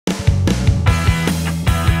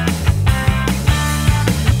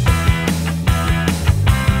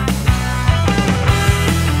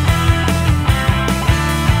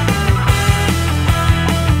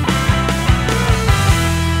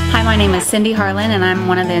Hi, my name is Cindy Harlan and I'm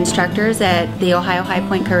one of the instructors at the Ohio High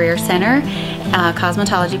Point Career Center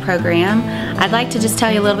Cosmetology program. I'd like to just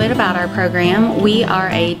tell you a little bit about our program. We are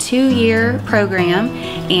a 2-year program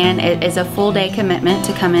and it is a full day commitment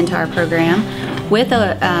to come into our program. With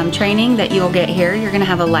a training that you'll get here, you're going to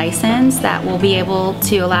have a license that will be able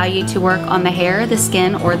to allow you to work on the hair, the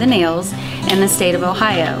skin, or the nails in the state of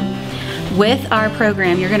Ohio. With our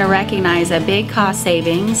program, you're going to recognize a big cost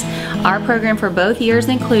savings. Our program for both years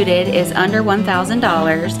included is under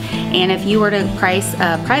 $1,000, and if you were to price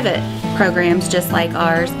private programs just like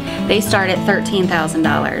ours, they start at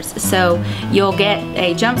 $13,000. So you'll get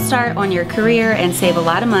a jump start on your career and save a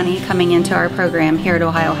lot of money coming into our program here at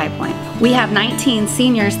Ohio High Point. We have 19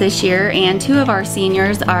 seniors this year, and 2 of our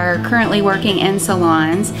seniors are currently working in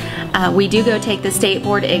salons. We do go take the state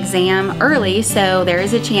board exam early, so there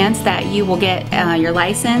is a chance that you will get your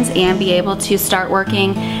license and be able to start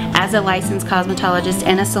working as a licensed cosmetologist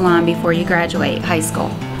in a salon before you graduate high school.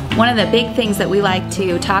 One of the big things that we like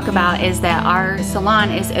to talk about is that our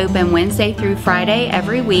salon is open Wednesday through Friday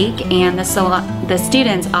every week, and the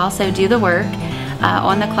students also do the work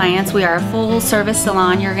on the clients. We are a full service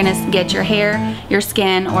salon. You're going to get your hair, your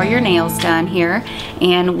skin, or your nails done here,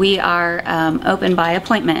 and we are open by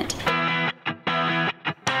appointment.